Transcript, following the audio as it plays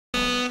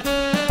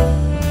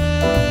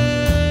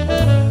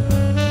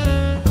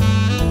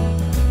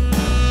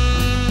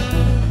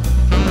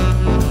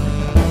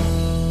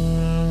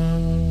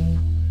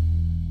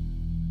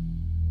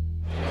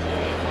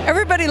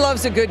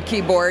loves a good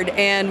keyboard,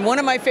 and one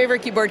of my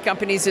favorite keyboard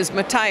companies is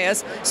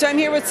Matias. So I'm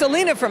here with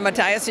Selena from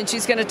Matias, and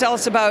she's going to tell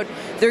us about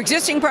their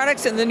existing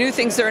products and the new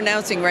things they're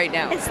announcing right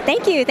now. Yes,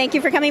 thank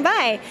you for coming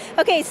by.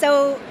 Okay,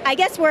 so I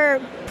guess we're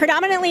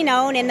predominantly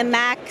known in the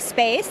Mac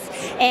space,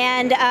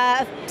 and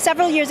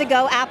several years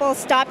ago Apple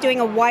stopped doing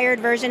a wired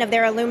version of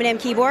their aluminum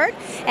keyboard,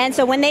 and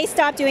so when they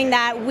stopped doing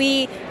that,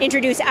 we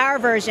introduced our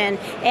version,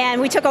 and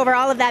we took over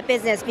all of that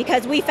business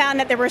because we found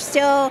that there were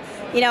still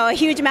a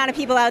huge amount of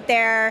people out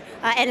there,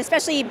 and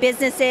especially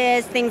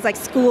businesses, things like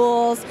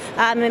schools,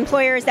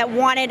 employers that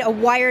wanted a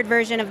wired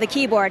version of the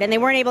keyboard, and they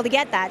weren't able to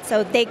get that,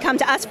 so they come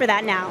to us for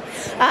that now.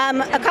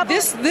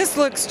 This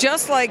looks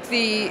just like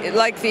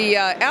the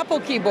Apple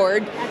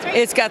keyboard. That's right.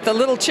 It's got the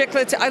little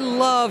chiclets. I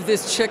love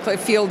this chiclet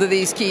feel to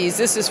these keys.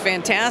 This is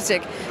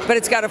fantastic. But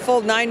it's got a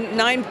full nine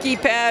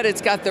keypad.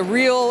 It's got the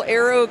real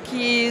arrow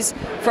keys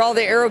for all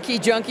the arrow key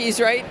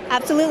junkies, right?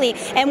 Absolutely.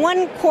 And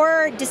one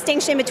core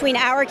distinction between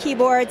our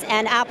keyboards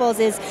and Apple's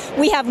is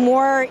we have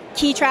more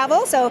key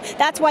travel, so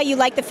that's why you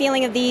like the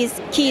feeling of these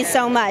keys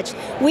so much.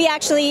 We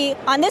actually,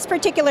 on this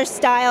particular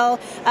style,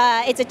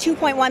 it's a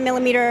 2.1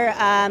 millimeter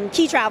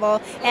key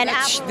travel, and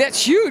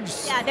that's huge.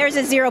 Yeah, there's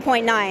a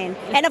 0.9,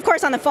 and of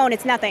course on the phone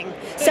it's nothing.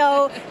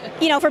 So,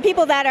 for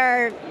people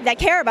that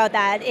care about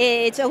that,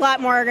 it's a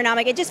lot more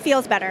ergonomic. It just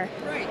feels better.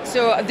 Right.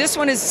 So this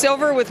one is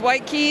silver with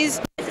white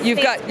keys.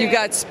 You've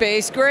got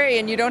space gray,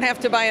 and you don't have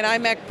to buy an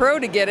iMac Pro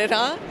to get it,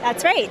 huh?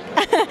 That's right.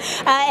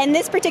 And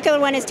this particular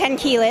one is 10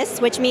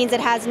 keyless, which means it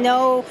has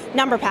no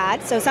number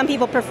pad. So some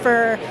people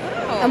prefer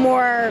a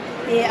more.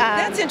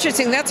 That's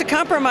interesting. That's a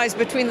compromise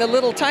between the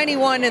little tiny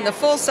one and the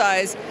full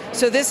size.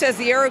 So this has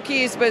the arrow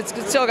keys, but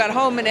it's still got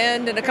home and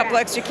end and a couple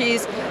extra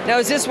keys. Now,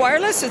 is this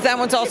wireless? Is that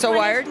one's also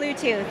wired?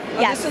 Bluetooth.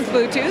 Oh, yes. This one's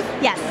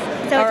Bluetooth? Yes.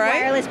 So it's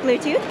wireless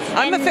Bluetooth.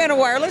 I'm a fan of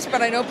wireless,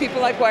 but I know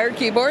people like wired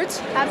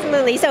keyboards.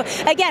 Absolutely. So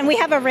again, we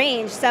have a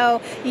range.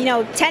 So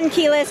 10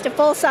 keyless to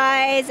full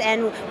size,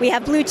 and we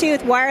have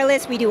Bluetooth,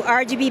 wireless. We do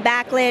RGB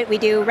backlit. We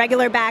do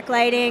regular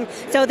backlighting.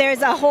 So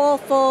there's a whole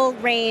full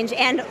range,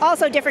 and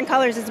also different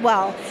colors as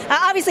well.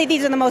 Obviously,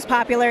 these are the most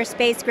popular: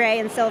 space gray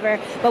and silver.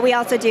 But we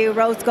also do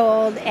rose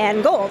gold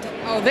and gold.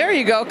 Oh, there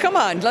you go. Come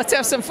on, let's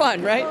have some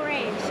fun, right? Full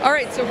range. All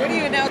right. So what are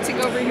you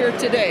announcing over here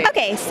today?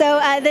 Okay.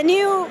 So the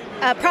new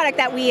product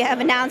that we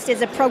have announced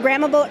is a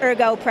programmable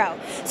Ergo Pro.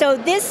 So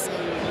this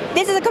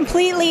is a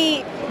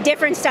completely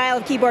different style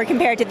of keyboard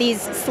compared to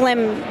these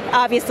slim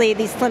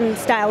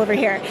style over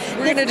here.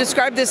 We're going to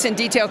describe this in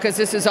detail because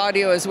this is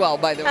audio as well,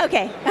 by the way.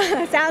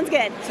 Okay, sounds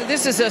good. So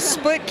this is a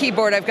split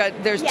keyboard.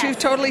 There's two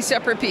totally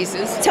separate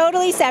pieces.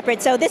 Totally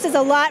separate. So this is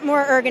a lot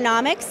more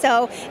ergonomic.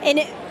 So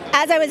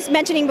as I was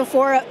mentioning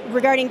before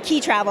regarding key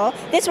travel,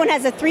 this one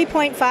has a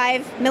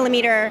 3.5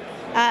 millimeter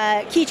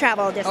key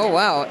travel distance. Oh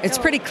wow, it's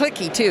pretty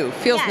clicky too.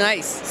 Feels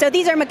nice. So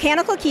these are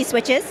mechanical key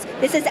switches.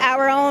 This is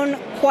our own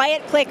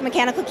quiet click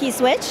mechanical key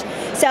switch.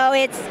 So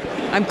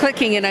I'm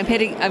clicking and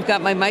I've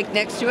got my mic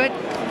next to it.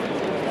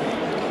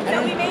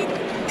 So we made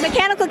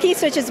mechanical key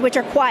switches which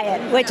are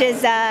quiet, which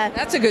is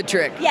that's a good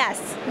trick.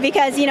 Yes,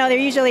 because they're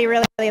usually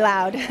really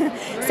loud.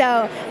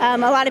 So a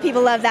lot of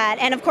people love that,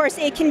 and of course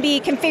it can be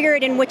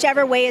configured in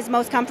whichever way is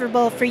most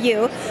comfortable for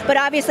you. But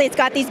obviously it's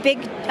got these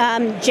big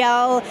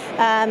gel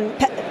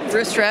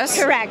wrist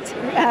rests. Correct,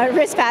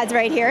 wrist pads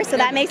right here. So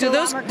that makes it a lot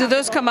more comfortable. Do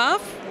those come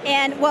off?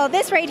 And well,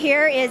 this right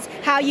here is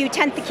how you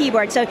tent the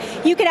keyboard. So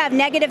you could have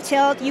negative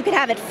tilt, you could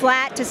have it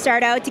flat to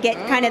start out to get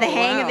kind of the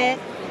hang of it.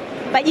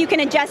 But you can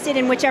adjust it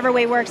in whichever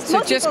way works.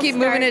 So just keep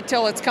moving it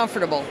till it's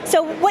comfortable.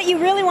 So what you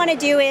really want to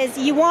do is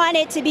you want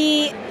it to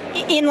be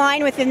in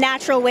line with the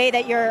natural way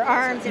that your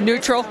arms...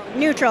 Neutral?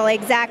 Neutral,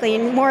 exactly,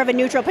 in more of a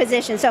neutral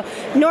position. So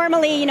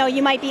normally,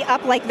 you might be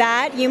up like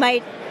that.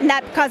 And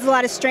that causes a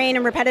lot of strain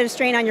and repetitive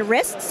strain on your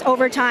wrists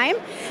over time.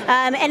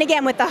 And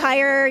again, with the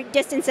higher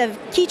distance of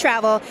key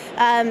travel,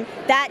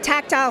 that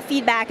tactile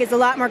feedback is a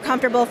lot more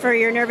comfortable for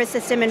your nervous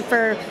system and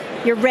for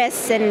your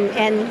wrists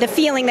and the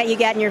feeling that you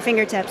get in your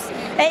fingertips.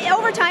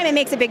 Over time, it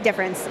makes a big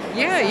difference.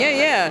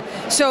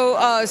 Yeah. So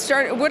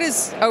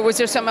was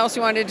there something else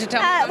you wanted to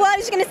tell me? Well, I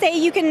was just going to say,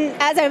 you can,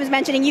 as I was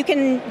mentioning, you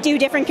can do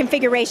different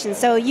configurations.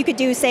 So you could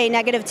do, say,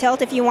 negative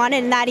tilt if you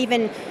wanted, and that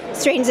even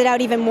straightens it out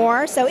even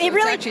more. So it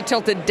really... It's actually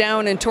tilted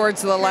down and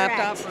towards the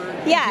laptop or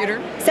computer?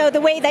 Yeah, so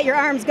the way that your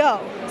arms go.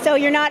 So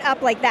you're not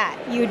up like that.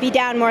 You would be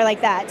down more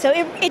like that. So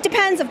it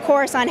depends, of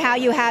course, on how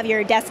you have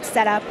your desk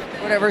set up.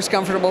 Whatever's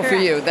comfortable for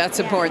you. That's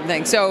the important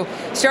thing. So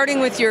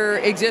starting with your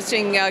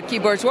existing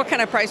keyboards, what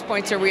kind of price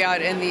points are we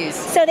at in these?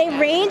 So they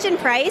range in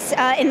price,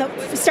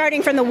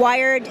 starting from the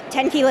wired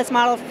 10 keyless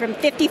model from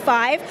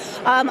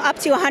 $55 up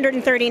to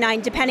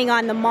 $139, depending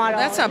on the model.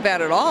 That's not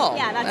bad at all.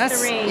 Yeah, that's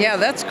the range. Yeah,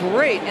 that's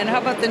great. And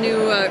how about the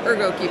new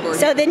Ergo keyboard?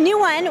 So the new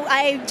one,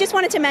 I just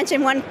wanted to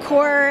mention one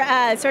core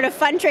sort of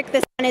fun trick.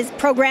 This one is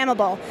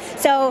programmable.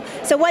 So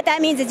what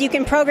that means is you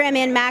can program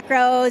in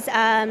macros.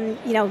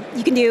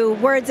 You can do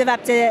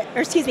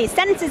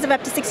sentences of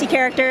up to 60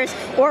 characters,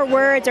 or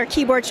words or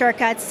keyboard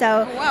shortcuts.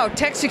 So wow,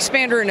 text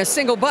expander in a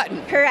single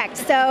button. Correct.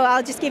 So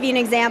I'll just give you an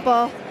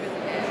example.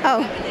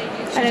 Oh.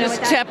 I don't know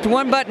Just tapped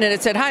one button and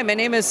it said, "Hi, my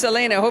name is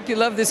Selena. Hope you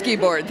love this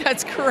keyboard."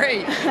 That's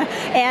great.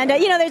 And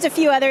there's a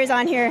few others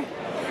on here.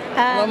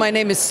 Well, my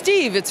name is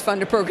Steve. It's fun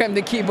to program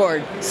the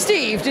keyboard.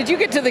 Steve, did you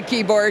get to the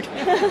keyboard?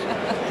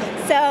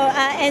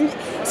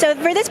 So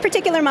for this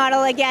particular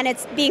model, again,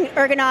 it's being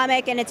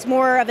ergonomic and it's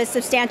more of a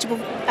substantial,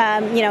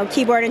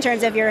 keyboard in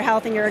terms of your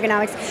health and your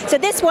ergonomics. So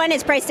this one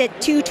is priced at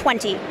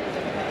 $220.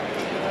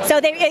 So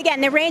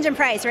they range in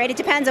price, right? It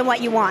depends on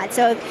what you want.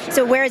 So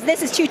whereas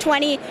this is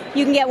 $220,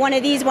 you can get one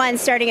of these ones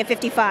starting at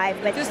 $55.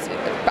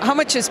 But how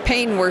much is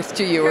pain worth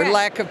to you, or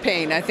lack of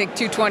pain? I think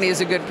 $220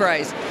 is a good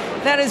price.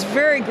 That is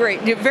very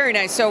great, very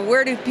nice. So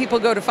where do people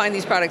go to find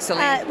these products,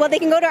 Selena? Well, they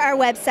can go to our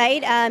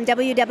website,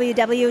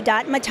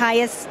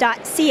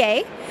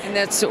 www.matias.ca. And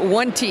that's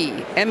one T,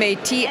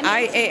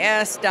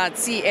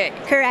 MATIAS.ca.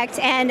 Correct.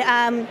 And,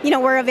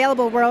 we're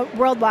available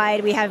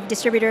worldwide. We have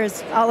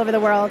distributors all over the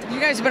world. You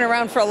guys have been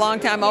around for a long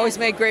time, always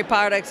make great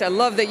products. I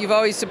love that you've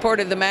always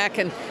supported the Mac,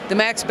 and the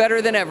Mac's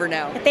better than ever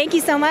now. Thank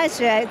you so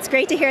much. It's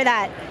great to hear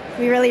that.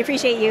 We really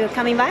appreciate you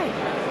coming by.